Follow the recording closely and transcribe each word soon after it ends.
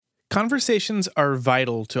Conversations are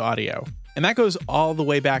vital to audio, and that goes all the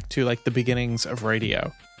way back to like the beginnings of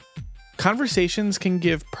radio. Conversations can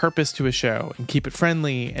give purpose to a show and keep it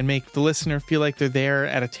friendly and make the listener feel like they're there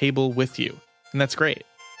at a table with you, and that's great.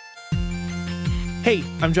 Hey,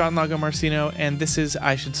 I'm John Lagomarsino, and this is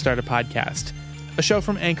I Should Start a Podcast, a show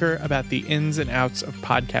from Anchor about the ins and outs of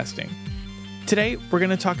podcasting. Today, we're going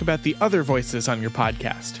to talk about the other voices on your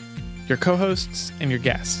podcast, your co-hosts and your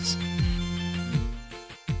guests.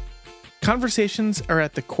 Conversations are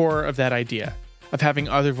at the core of that idea, of having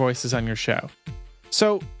other voices on your show.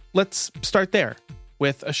 So let's start there,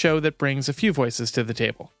 with a show that brings a few voices to the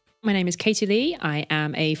table. My name is Katie Lee. I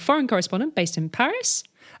am a foreign correspondent based in Paris.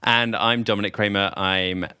 And I'm Dominic Kramer.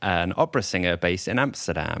 I'm an opera singer based in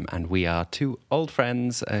Amsterdam, and we are two old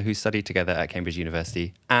friends who studied together at Cambridge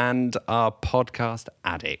University and are podcast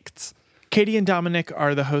addicts. Katie and Dominic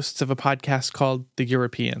are the hosts of a podcast called The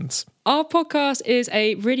Europeans. Our podcast is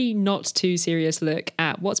a really not too serious look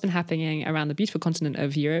at what's been happening around the beautiful continent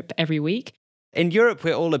of Europe every week. In Europe,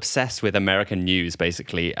 we're all obsessed with American news,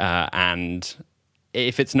 basically. And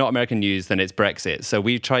if it's not American news, then it's Brexit. So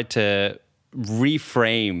we tried to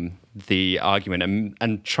reframe the argument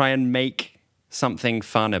and try and make something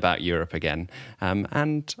fun about Europe again.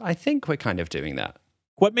 And I think we're kind of doing that.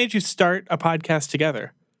 What made you start a podcast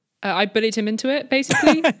together? I bullied him into it,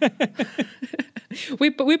 basically.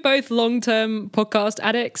 We're both long-term podcast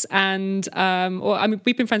addicts, and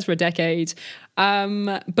we've been friends for a decade.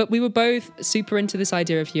 But we were both super into this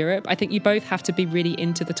idea of Europe. I think you both have to be really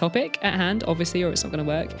into the topic at hand, obviously, or it's not going to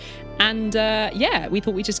work. And we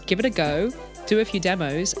thought we'd just give it a go, do a few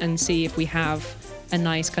demos, and see if we have a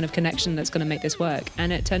nice kind of connection that's going to make this work.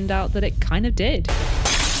 And it turned out that it kind of did.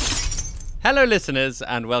 Hello, listeners,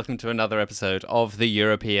 and welcome to another episode of The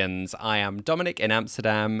Europeans. I am Dominic in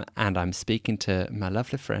Amsterdam, and I'm speaking to my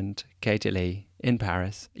lovely friend, Katie Lee, in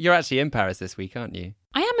Paris. You're actually in Paris this week, aren't you?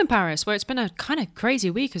 I am in Paris, where it's been a kind of crazy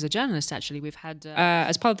week as a journalist, actually. We've had...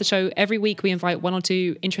 as part of the show, every week we invite one or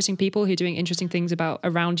two interesting people who are doing interesting things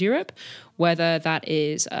around Europe, whether that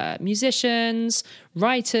is musicians,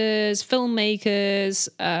 writers, filmmakers,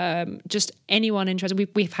 just anyone interested.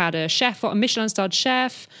 We've had a chef, a Michelin-starred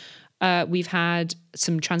chef. We've had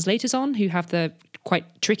some translators on who have the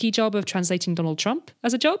quite tricky job of translating Donald Trump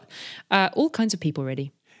as a job. All kinds of people,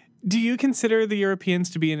 really. Do you consider The Europeans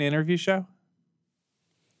to be an interview show?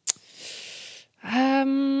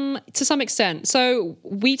 To some extent. So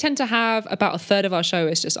we tend to have about a third of our show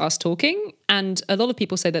is just us talking. And a lot of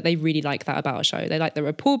people say that they really like that about our show. They like the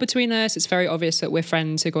rapport between us. It's very obvious that we're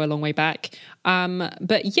friends who go a long way back.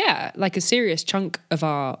 But yeah, like a serious chunk of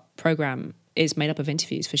our program is made up of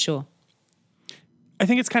interviews for sure. I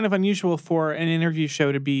think it's kind of unusual for an interview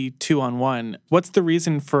show to be 2-on-1. What's the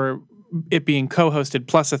reason for it being co-hosted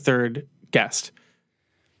plus a third guest?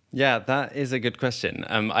 Yeah, that is a good question.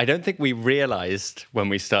 I don't think we realized when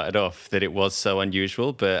we started off that it was so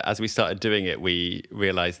unusual, but as we started doing it, we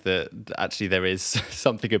realized that actually there is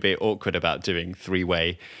something a bit awkward about doing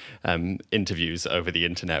three-way interviews over the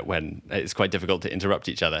internet when it's quite difficult to interrupt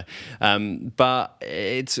each other. But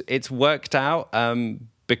it's worked out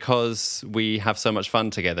because we have so much fun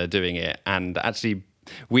together doing it. And actually,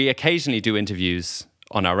 we occasionally do interviews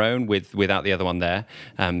on our own without the other one there,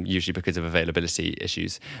 usually because of availability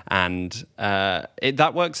issues. And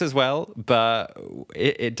that works as well, but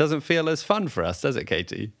it doesn't feel as fun for us, does it,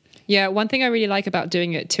 Katie? Yeah, one thing I really like about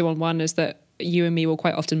doing it 2-on-1 is that you and me will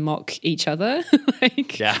quite often mock each other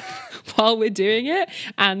while we're doing it.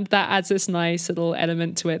 And that adds this nice little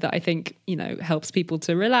element to it that I think, helps people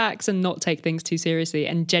to relax and not take things too seriously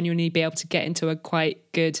and genuinely be able to get into a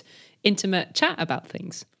quite good, intimate chat about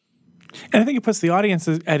things. And I think it puts the audience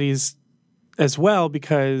at ease as well,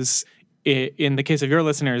 because in the case of your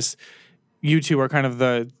listeners, you two are kind of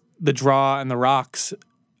the draw and the rocks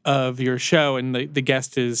of your show, and the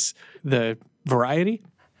guest is the variety.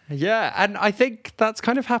 Yeah, and I think that's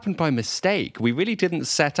kind of happened by mistake. We really didn't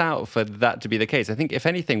set out for that to be the case. I think, if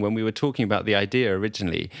anything, when we were talking about the idea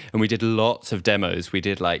originally, and we did lots of demos, we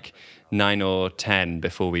did like 9 or 10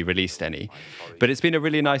 before we released any. But it's been a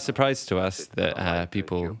really nice surprise to us that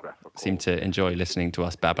people seem to enjoy listening to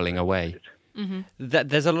us babbling away. Mm-hmm.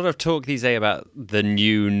 There's a lot of talk these days about the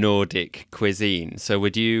new Nordic cuisine. So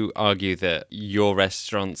would you argue that your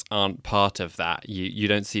restaurants aren't part of that? You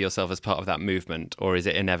don't see yourself as part of that movement, or is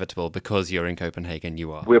it inevitable because you're in Copenhagen,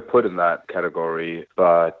 you are? We're put in that category,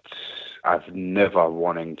 but I've never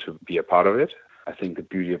wanted to be a part of it. I think the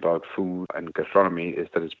beauty about food and gastronomy is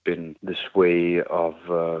that it's been this way of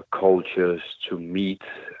cultures to meet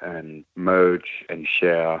and merge and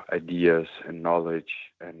share ideas and knowledge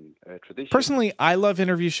and tradition. Personally, I love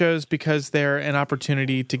interview shows because they're an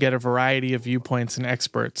opportunity to get a variety of viewpoints and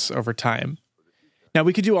experts over time. Now,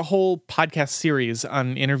 we could do a whole podcast series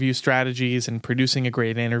on interview strategies and producing a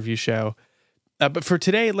great interview show. But for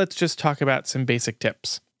today, let's just talk about some basic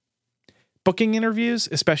tips. Booking interviews,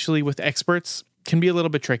 especially with experts, can be a little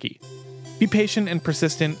bit tricky. Be patient and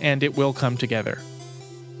persistent, and it will come together.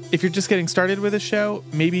 If you're just getting started with a show,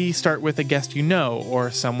 maybe start with a guest you know or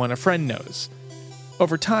someone a friend knows.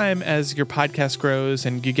 Over time, as your podcast grows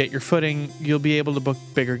and you get your footing, you'll be able to book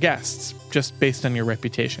bigger guests, just based on your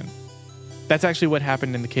reputation. That's actually what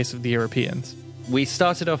happened in the case of the Europeans. We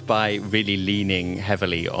started off by really leaning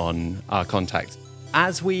heavily on our contacts.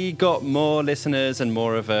 As we got more listeners and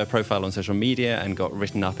more of a profile on social media and got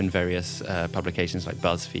written up in various publications like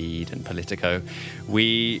BuzzFeed and Politico,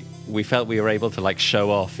 we felt we were able to show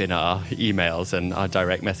off in our emails and our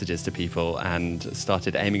direct messages to people and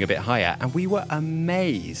started aiming a bit higher. And we were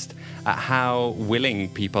amazed at how willing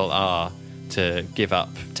people are to give up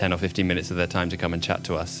 10 or 15 minutes of their time to come and chat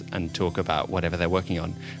to us and talk about whatever they're working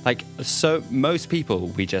on. So most people,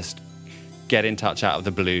 we just get in touch out of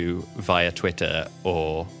the blue via Twitter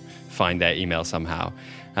or find their email somehow.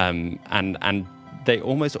 And they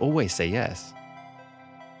almost always say yes.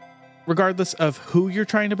 Regardless of who you're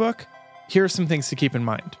trying to book, here are some things to keep in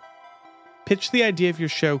mind. Pitch the idea of your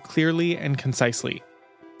show clearly and concisely.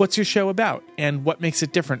 What's your show about, and what makes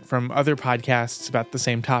it different from other podcasts about the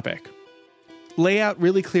same topic? Lay out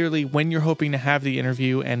really clearly when you're hoping to have the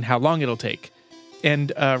interview and how long it'll take.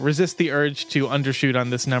 And resist the urge to undershoot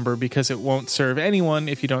on this number because it won't serve anyone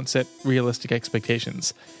if you don't set realistic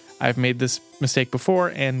expectations. I've made this mistake before,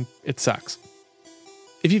 and it sucks.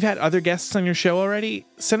 If you've had other guests on your show already,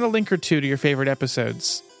 send a link or two to your favorite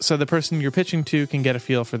episodes so the person you're pitching to can get a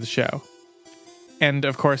feel for the show. And,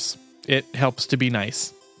 of course, it helps to be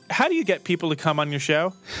nice. How do you get people to come on your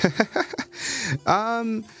show?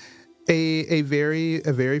 A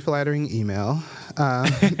very flattering email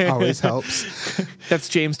always helps. That's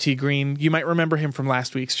James T. Green. You might remember him from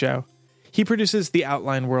last week's show. He produces the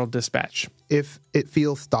Outline World Dispatch. If it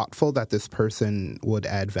feels thoughtful that this person would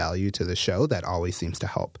add value to the show, that always seems to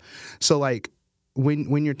help. So,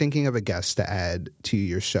 when you're thinking of a guest to add to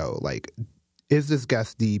your show, is this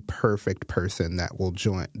guest the perfect person that will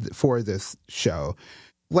join for this show?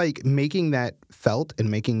 Making that felt and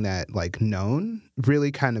making that known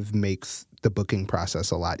really kind of makes the booking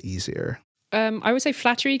process a lot easier. I would say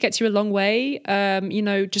flattery gets you a long way.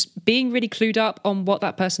 Just being really clued up on what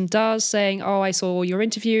that person does, saying, oh, I saw your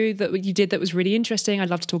interview that you did that was really interesting. I'd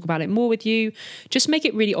love to talk about it more with you. Just make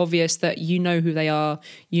it really obvious that you know who they are,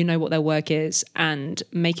 you know what their work is, and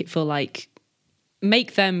make them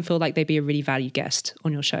feel like they'd be a really valued guest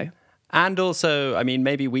on your show. And also,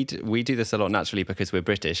 maybe we do this a lot naturally because we're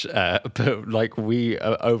British, but we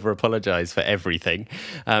over-apologize for everything.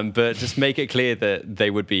 But just make it clear that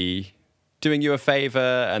they would be doing you a favor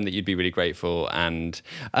and that you'd be really grateful. And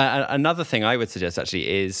another thing I would suggest actually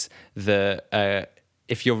is that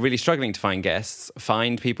if you're really struggling to find guests,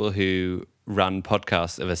 find people who run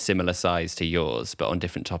podcasts of a similar size to yours, but on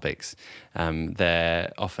different topics.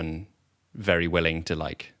 They're often very willing to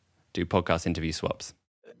do podcast interview swaps.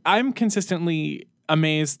 I'm consistently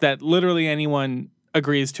amazed that literally anyone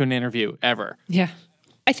agrees to an interview ever. Yeah.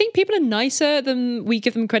 I think people are nicer than we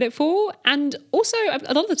give them credit for. And also,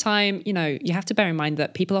 a lot of the time, you have to bear in mind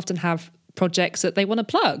that people often have projects that they want to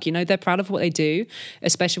plug. They're proud of what they do,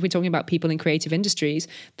 especially if we're talking about people in creative industries.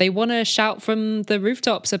 They want to shout from the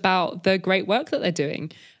rooftops about the great work that they're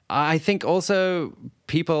doing. I think also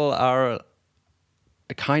people are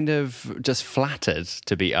kind of just flattered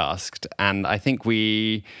to be asked, and I think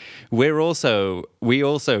we also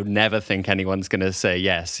never think anyone's going to say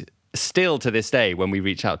yes still to this day when we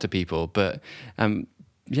reach out to people, but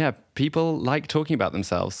people like talking about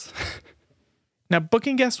themselves. Now,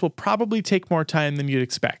 booking guests will probably take more time than you'd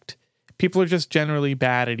expect. People are just generally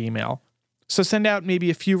bad at email. So send out maybe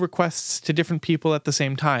a few requests to different people at the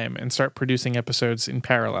same time and start producing episodes in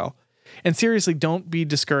parallel. And seriously, don't be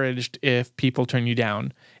discouraged if people turn you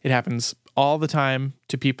down. It happens all the time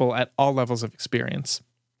to people at all levels of experience.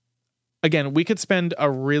 Again, we could spend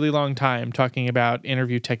a really long time talking about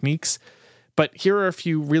interview techniques, but here are a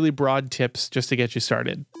few really broad tips just to get you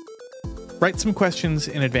started. Write some questions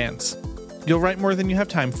in advance. You'll write more than you have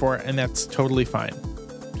time for, and that's totally fine.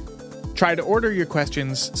 Try to order your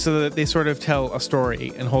questions so that they sort of tell a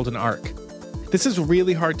story and hold an arc. This is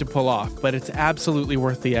really hard to pull off, but it's absolutely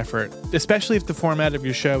worth the effort, especially if the format of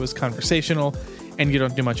your show is conversational and you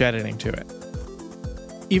don't do much editing to it.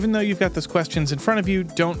 Even though you've got those questions in front of you,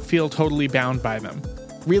 don't feel totally bound by them.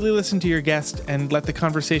 Really listen to your guest and let the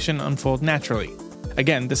conversation unfold naturally.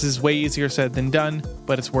 Again, this is way easier said than done,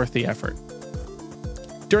 but it's worth the effort.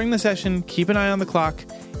 During the session, keep an eye on the clock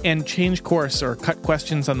and change course or cut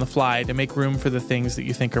questions on the fly to make room for the things that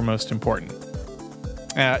you think are most important.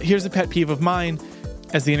 Here's a pet peeve of mine.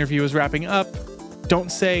 As the interview is wrapping up,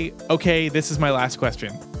 don't say, okay, this is my last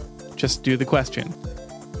question. Just do the question.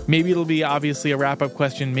 Maybe it'll be obviously a wrap-up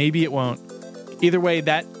question, maybe it won't. Either way,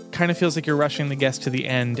 that kind of feels like you're rushing the guest to the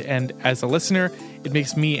end, and as a listener, it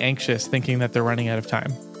makes me anxious thinking that they're running out of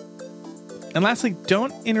time. And lastly,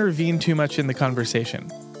 don't intervene too much in the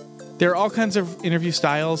conversation. There are all kinds of interview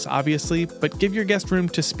styles, obviously, but give your guest room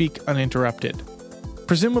to speak uninterrupted.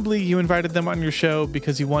 Presumably, you invited them on your show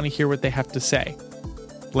because you want to hear what they have to say.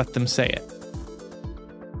 Let them say it.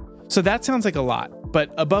 So that sounds like a lot,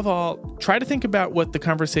 but above all, try to think about what the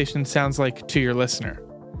conversation sounds like to your listener.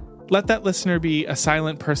 Let that listener be a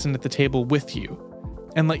silent person at the table with you,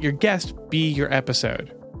 and let your guest be your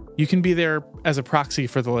episode. You can be there as a proxy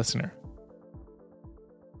for the listener.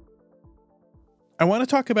 I want to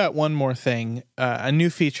talk about one more thing, a new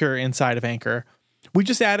feature inside of Anchor. We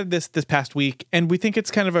just added this past week, and we think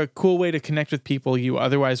it's kind of a cool way to connect with people you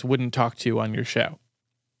otherwise wouldn't talk to on your show.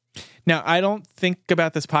 Now, I don't think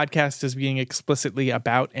about this podcast as being explicitly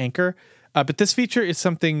about Anchor, but this feature is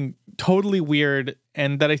something totally weird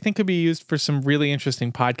and that I think could be used for some really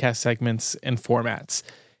interesting podcast segments and formats.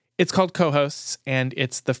 It's called Co-Hosts, and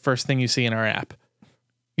it's the first thing you see in our app.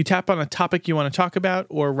 You tap on a topic you want to talk about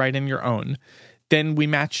or write in your own. Then we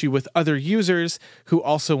match you with other users who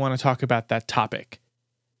also want to talk about that topic.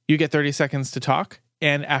 You get 30 seconds to talk,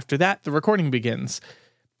 and after that, the recording begins.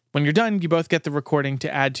 When you're done, you both get the recording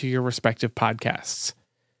to add to your respective podcasts.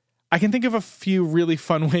 I can think of a few really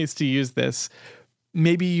fun ways to use this.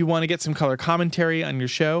 Maybe you want to get some color commentary on your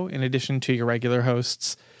show in addition to your regular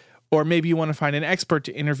hosts. Or maybe you want to find an expert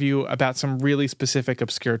to interview about some really specific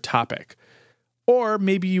obscure topic. Or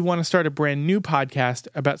maybe you want to start a brand new podcast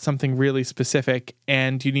about something really specific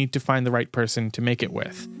and you need to find the right person to make it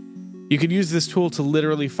with. You could use this tool to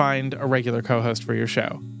literally find a regular co-host for your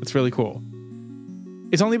show. It's really cool.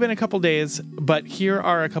 It's only been a couple days, but here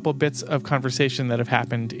are a couple bits of conversation that have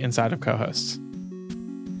happened inside of Co-Hosts.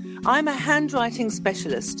 I'm a handwriting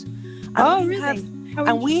specialist.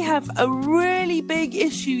 And we have a really big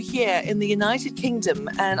issue here in the United Kingdom,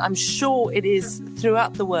 and I'm sure it is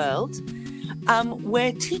throughout the world,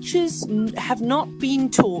 where teachers have not been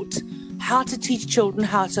taught how to teach children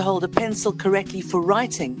how to hold a pencil correctly for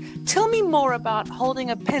writing. Tell me more about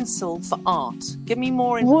holding a pencil for art. Give me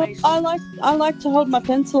more information. Well, I like to hold my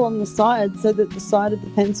pencil on the side so that the side of the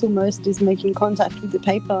pencil most is making contact with the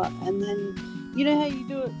paper, and then you know how you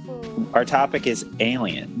do it for... Our topic is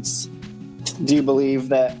aliens. Do you believe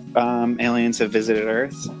that aliens have visited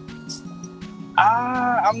Earth?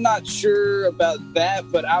 I'm not sure about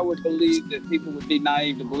that, but I would believe that people would be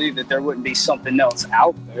naive to believe that there wouldn't be something else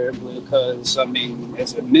out there because, I mean,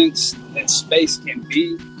 as immense as space can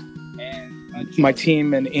be. And my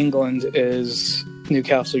team in England is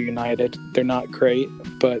Newcastle United. They're not great,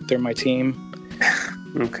 but they're my team.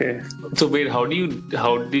 Okay. So wait, how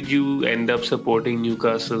did you end up supporting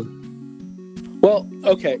Newcastle? Well,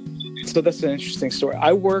 okay. So that's an interesting story.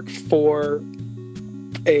 I work for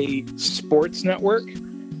a sports network.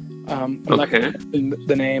 I'm not going to mention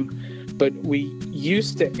the name, but we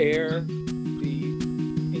used to air the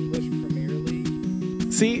English Premier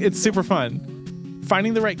League. See, it's super fun.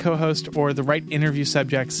 Finding the right co-host or the right interview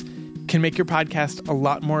subjects can make your podcast a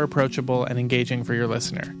lot more approachable and engaging for your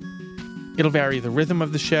listener. It'll vary the rhythm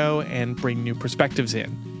of the show and bring new perspectives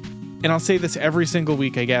in. And I'll say this every single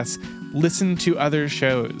week, I guess, listen to other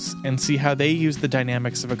shows and see how they use the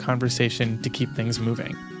dynamics of a conversation to keep things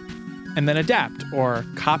moving. And then adapt or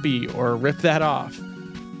copy or rip that off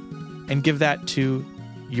and give that to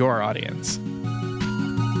your audience.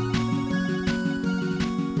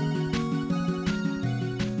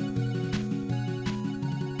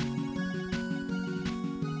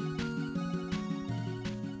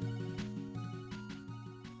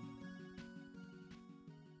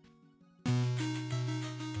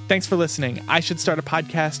 Thanks for listening. I Should Start a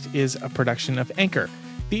Podcast is a production of Anchor,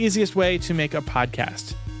 the easiest way to make a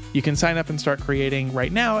podcast. You can sign up and start creating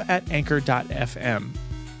right now at anchor.fm.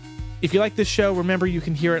 If you like this show, remember you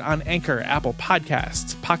can hear it on Anchor, Apple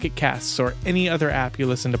Podcasts, Pocket Casts, or any other app you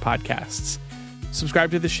listen to podcasts.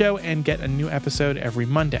 Subscribe to the show and get a new episode every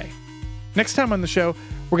Monday. Next time on the show,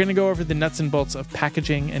 we're going to go over the nuts and bolts of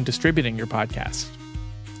packaging and distributing your podcast.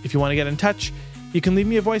 If you want to get in touch, you can leave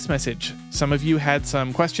me a voice message. Some of you had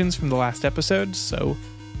some questions from the last episode, so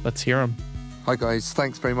let's hear them. Hi guys,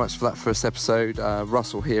 thanks very much for that first episode.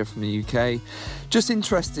 Russell here from the UK. Just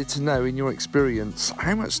interested to know, in your experience,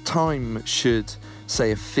 how much time should,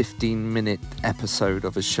 say, a 15-minute episode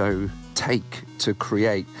of a show take to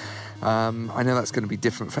create? I know that's going to be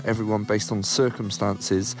different for everyone based on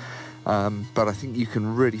circumstances, but I think you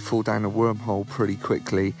can really fall down a wormhole pretty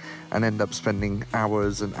quickly and end up spending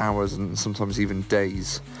hours and hours and sometimes even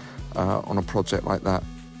days on a project like that.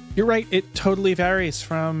 You're right, it totally varies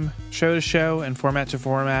from show to show and format to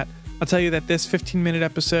format. I'll tell you that this 15-minute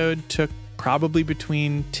episode took probably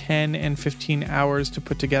between 10 and 15 hours to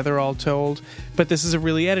put together all told, but this is a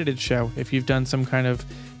really edited show. If you've done some kind of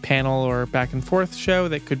panel or back and forth show,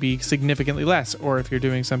 that could be significantly less, or if you're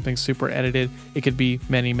doing something super edited, it could be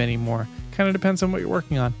many, many more. Kind of depends on what you're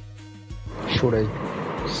working on. Should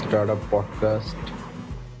I start a podcast?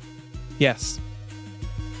 Yes.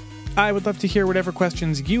 I would love to hear whatever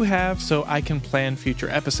questions you have so I can plan future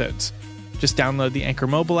episodes. Just download the Anchor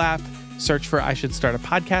mobile app, search for I Should Start a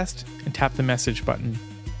Podcast, and tap the message button.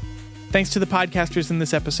 Thanks to the podcasters in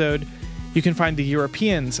this episode. You can find the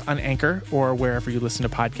Europeans on Anchor or wherever you listen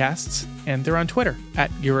to podcasts, and they're on Twitter at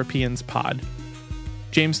EuropeansPod.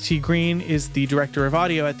 James T. Green is the director of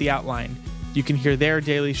audio at The Outline. You can hear their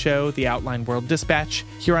daily show, The Outline World Dispatch,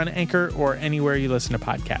 here on Anchor or anywhere you listen to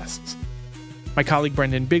podcasts. My colleague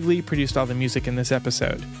Brendan Bigley produced all the music in this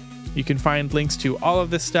episode. You can find links to all of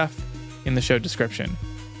this stuff in the show description.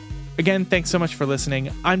 Again, thanks so much for listening.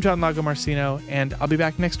 I'm John Lagomarsino, and I'll be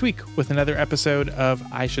back next week with another episode of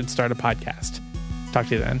I Should Start a Podcast. Talk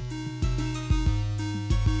to you then.